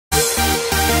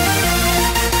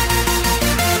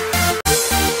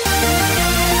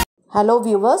Hello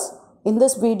viewers, in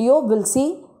this video we'll see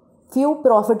few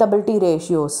profitability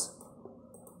ratios.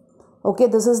 Okay,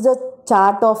 this is the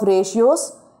chart of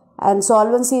ratios and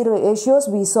solvency ratios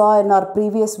we saw in our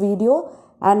previous video,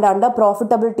 and under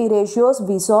profitability ratios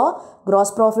we saw gross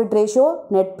profit ratio,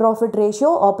 net profit ratio,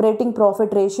 operating profit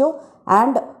ratio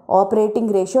and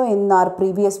operating ratio in our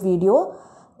previous video.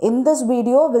 In this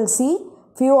video we'll see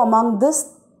few among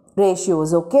these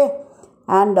ratios, okay,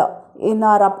 and in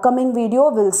our upcoming video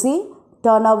we'll see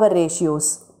turnover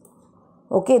ratios.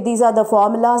 Okay, these are the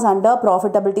formulas under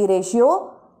profitability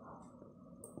ratio.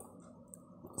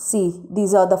 See,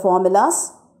 these are the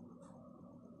formulas.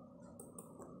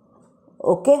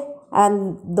 Okay,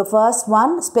 and the first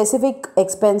one, specific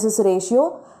expenses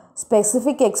ratio.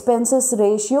 Specific expenses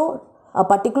ratio, a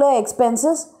particular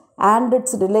expenses and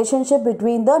its relationship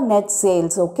between the net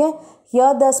sales. Okay,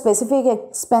 here the specific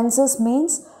expenses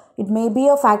means it may be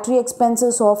a factory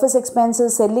expenses, office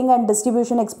expenses, selling and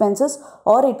distribution expenses,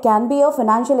 or it can be a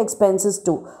financial expenses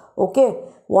too. Okay,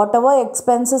 whatever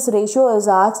expenses ratio is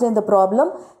asked in the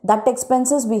problem, that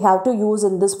expenses we have to use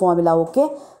in this formula. Okay,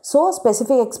 so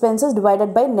specific expenses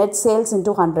divided by net sales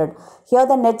into 100. Here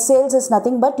the net sales is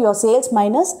nothing but your sales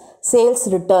minus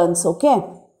sales returns. Okay,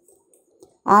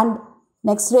 and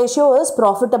next ratio is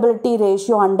profitability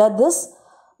ratio. Under this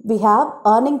we have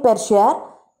earning per share,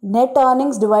 net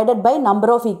earnings divided by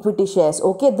number of equity shares.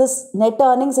 Okay, this net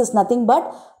earnings is nothing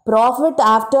but profit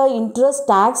after interest,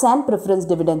 tax and preference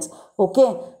dividends. Okay,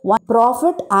 one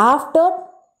profit after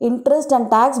interest and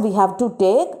tax we have to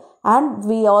take, and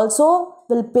we also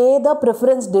will pay the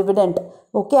preference dividend.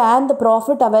 Okay, and the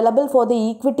profit available for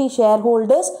the equity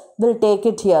shareholders will take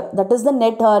it here. That is the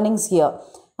net earnings here.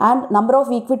 And number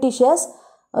of equity shares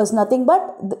is nothing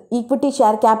but the equity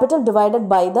share capital divided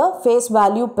by the face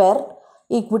value per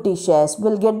equity shares.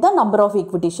 We'll get the number of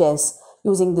equity shares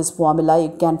using this formula. You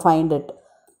can find it.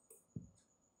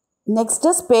 Next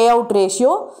is payout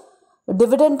ratio,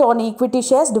 dividend on equity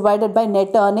shares divided by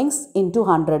net earnings into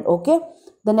 100. Okay,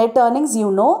 the net earnings,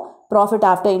 you know, profit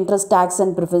after interest, tax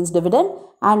and preference dividend,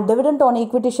 and dividend on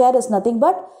equity share is nothing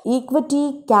but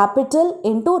equity capital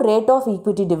into rate of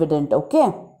equity dividend.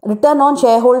 Okay, return on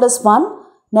shareholders fund,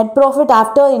 net profit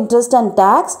after interest and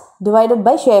tax divided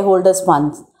by shareholders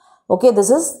funds. Okay, this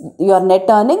is your net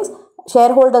earnings.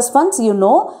 Shareholders funds, you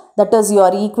know, that is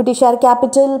your equity share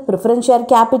capital, preference share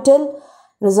capital,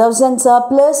 reserves and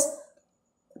surplus,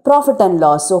 profit and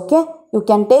loss. Okay, you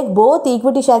can take both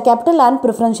equity share capital and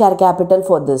preference share capital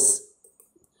for this.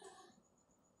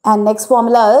 And next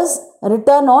formula is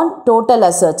return on total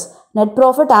assets, net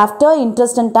profit after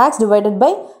interest and tax divided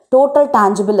by total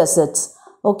tangible assets.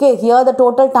 Okay, here the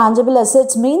total tangible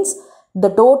assets means the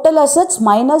total assets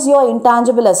minus your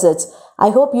intangible assets. I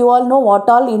hope you all know what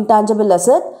all intangible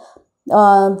asset.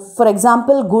 For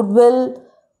example, goodwill,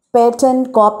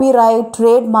 patent, copyright,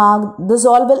 trademark, this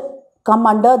all will come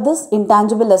under this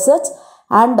intangible assets,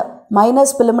 and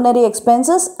minus preliminary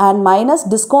expenses and minus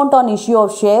discount on issue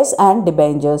of shares and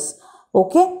debentures.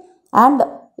 Okay, and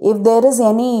if there is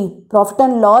any profit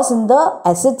and loss in the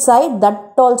asset side,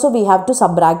 that also we have to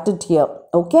subtract it here.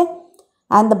 Okay,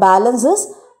 and the balance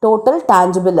is total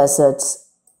tangible assets.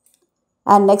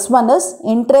 And next one is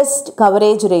interest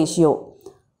coverage ratio,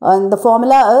 and the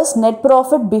formula is net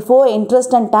profit before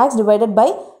interest and tax divided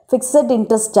by fixed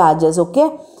interest charges. Okay,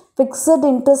 fixed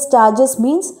interest charges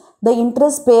means the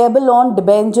interest payable on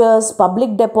debentures,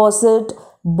 public deposit,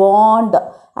 bond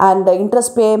and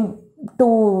interest paid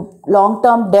to long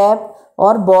term debt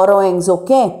or borrowings.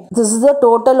 Okay, this is the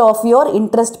total of your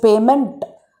interest payment,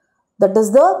 that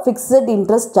is the fixed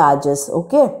interest charges.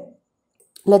 Okay,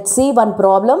 let's see one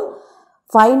problem.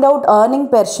 Find out earning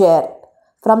per share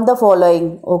from the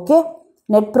following. Okay,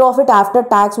 net profit after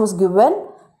tax was given,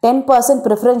 10%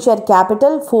 preference share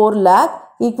capital 4 lakh,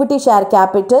 equity share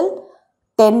capital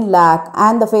 10 lakh,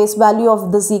 and the face value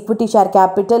of this equity share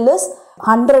capital is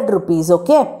 100 rupees.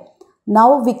 Okay,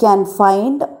 now we can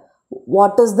find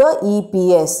what is the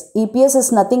EPS. EPS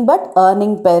is nothing but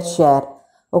earning per share.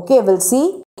 Okay, we'll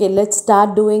see. Okay, let's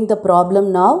start doing the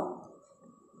problem now.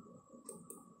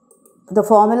 The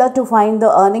formula to find the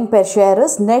earning per share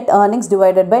is net earnings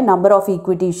divided by number of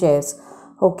equity shares.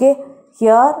 Okay,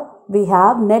 here we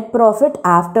have net profit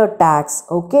after tax.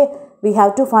 Okay, we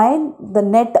have to find the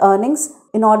net earnings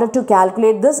in order to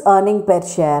calculate this earning per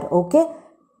share. Okay,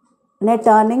 net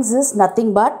earnings is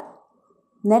nothing but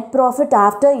net profit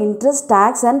after interest,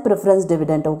 tax and preference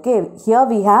dividend. Okay, here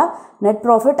we have net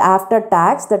profit after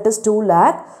tax, that is 2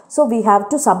 lakh. So we have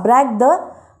to subtract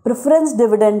the preference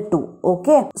dividend too.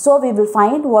 Okay, so we will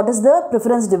find what is the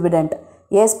preference dividend.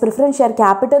 Yes, preference share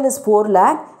capital is 4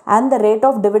 lakh and the rate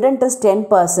of dividend is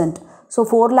 10%. So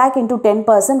 4 lakh into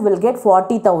 10% will get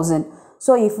 40,000.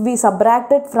 So if we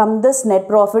subtract it from this net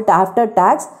profit after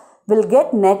tax, we'll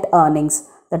get net earnings.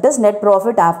 That is net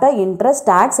profit after interest,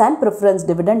 tax and preference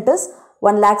dividend is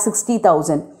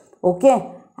 1,60,000.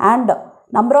 Okay. And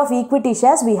number of equity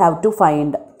shares we have to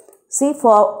find. See,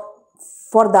 for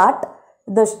that,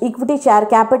 the equity share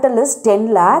capital is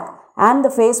 10 lakh and the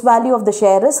face value of the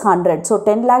share is 100. So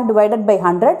 10 lakh divided by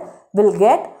 100 will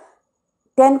get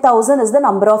 10,000 is the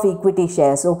number of equity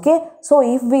shares. Okay. So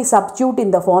if we substitute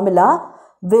in the formula,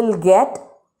 we'll get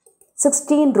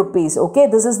 16 rupees. Okay.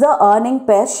 This is the earning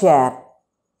per share.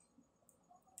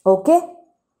 Okay.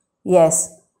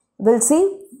 Yes. We'll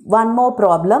see one more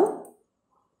problem.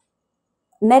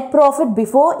 Net profit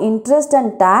before interest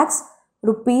and tax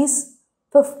rupees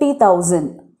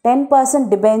 50,000.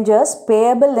 10% debentures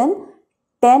payable in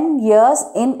 10 years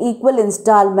in equal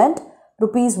installment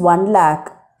rupees 1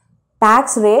 lakh.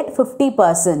 Tax rate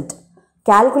 50%.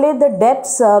 Calculate the debt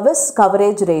service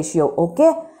coverage ratio.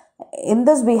 Okay. In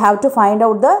this we have to find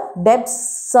out the debt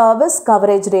service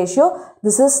coverage ratio.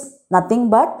 This is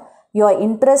nothing but your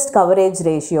interest coverage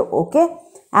ratio. Okay.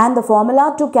 And the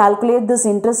formula to calculate this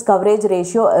interest coverage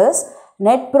ratio is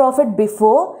net profit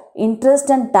before interest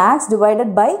and tax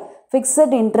divided by fixed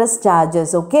interest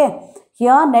charges. Okay.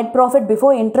 Here net profit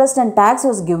before interest and tax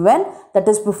was given, that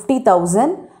is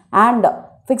 50,000, and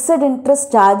fixed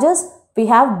interest charges we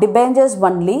have debentures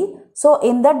only. So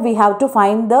in that we have to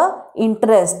find the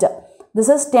interest. This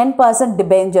is 10%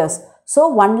 debentures. So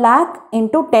 1 lakh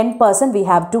into 10% we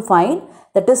have to find,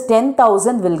 that is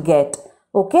 10,000 will get.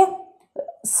 Okay.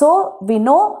 So we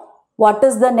know what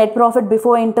is the net profit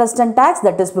before interest and tax,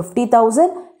 that is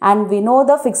 50,000, and we know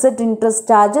the fixed interest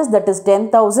charges, that is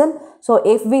 10,000. So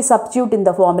if we substitute in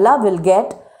the formula, we'll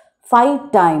get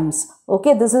 5 times.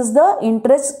 Okay, this is the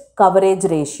interest coverage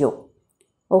ratio.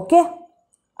 Okay,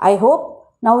 I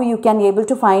hope now you can able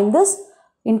to find this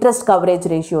interest coverage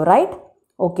ratio, right?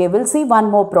 Okay, we'll see one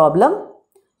more problem.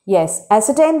 Yes,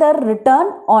 ascertain the return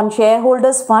on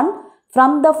shareholders fund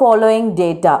from the following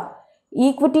data.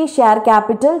 Equity share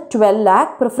capital 12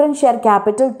 lakh, preference share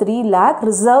capital 3 lakh,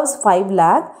 reserves 5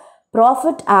 lakh,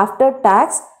 profit after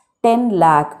tax 10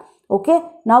 lakh. Okay,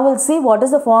 now we'll see what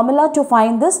is the formula to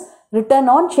find this return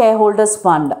on shareholders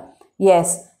fund.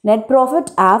 Yes, net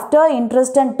profit after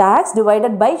interest and tax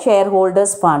divided by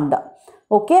shareholders fund.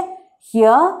 Okay,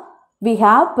 here we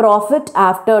have profit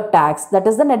after tax, that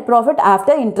is the net profit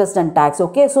after interest and tax.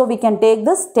 Okay, so we can take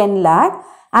this 10 lakh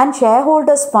and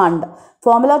shareholders fund.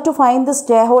 Formula to find this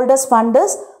shareholders fund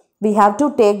is, we have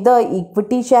to take the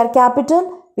equity share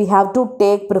capital, we have to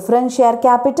take preference share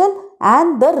capital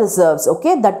and the reserves.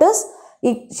 Okay, that is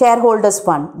shareholders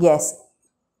fund. Yes,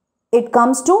 it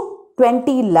comes to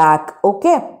 20 lakh.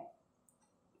 Okay,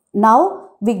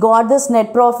 now we got this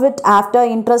net profit after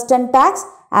interest and tax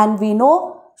and we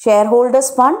know shareholders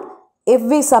fund. If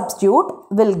we substitute,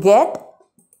 we'll get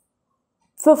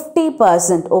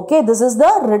 50%. Okay, this is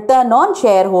the return on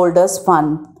shareholders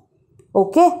fund.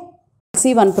 Okay,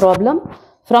 see one problem.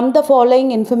 From the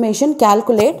following information,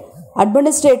 calculate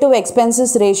administrative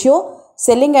expenses ratio,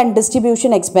 selling and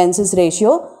distribution expenses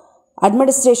ratio.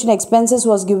 Administration expenses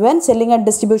was given, selling and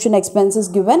distribution expenses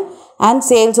given, and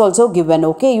sales also given.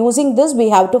 Okay, using this we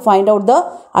have to find out the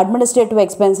administrative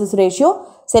expenses ratio,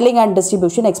 selling and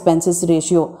distribution expenses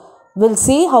ratio. We'll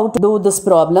see how to do this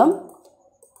problem.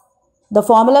 The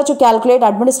formula to calculate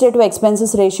administrative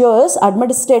expenses ratio is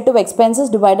administrative expenses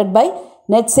divided by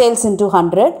net sales into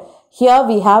 100. Here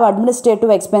we have administrative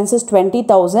expenses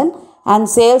 20,000 and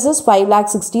sales is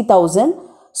 5,60,000.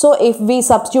 So if we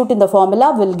substitute in the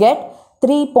formula, we'll get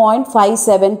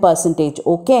 3.57%.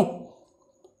 Okay.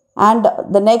 And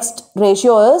the next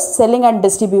ratio is selling and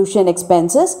distribution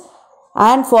expenses.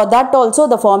 And for that also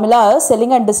the formula is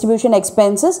selling and distribution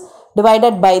expenses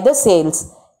divided by the sales.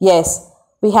 Yes.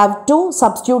 We have to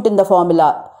substitute in the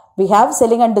formula. We have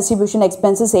selling and distribution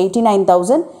expenses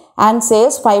 89,000 and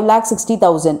sales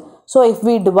 5,60,000. So if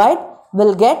we divide,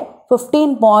 we'll get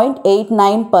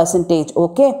 15.89%.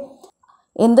 Okay.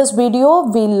 In this video,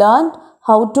 we learned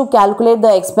how to calculate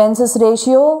the expenses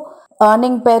ratio,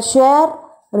 earning per share,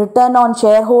 return on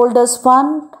shareholders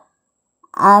fund,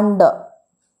 and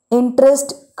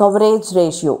interest coverage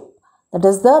ratio. That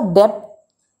is the debt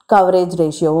coverage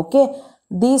ratio. Okay.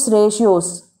 These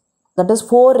ratios, that is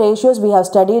 4 ratios we have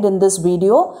studied in this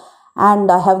video, and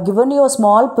I have given you a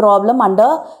small problem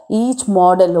under each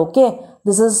model. Okay,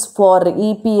 this is for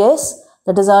EPS,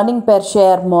 that is earning per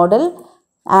share model,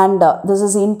 and this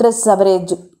is interest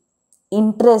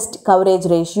coverage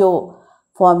ratio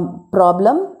for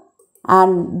problem,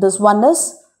 and this one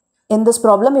is, in this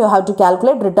problem you have to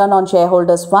calculate return on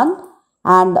shareholders fund,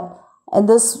 and in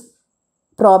this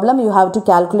problem you have to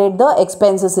calculate the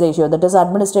expenses ratio, that is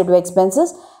administrative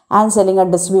expenses and selling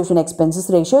and distribution expenses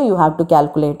ratio you have to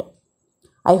calculate.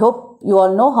 I hope you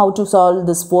all know how to solve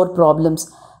these 4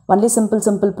 problems. Only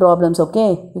simple problems,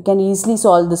 okay? You can easily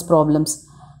solve these problems.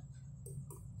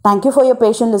 Thank you for your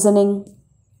patient listening.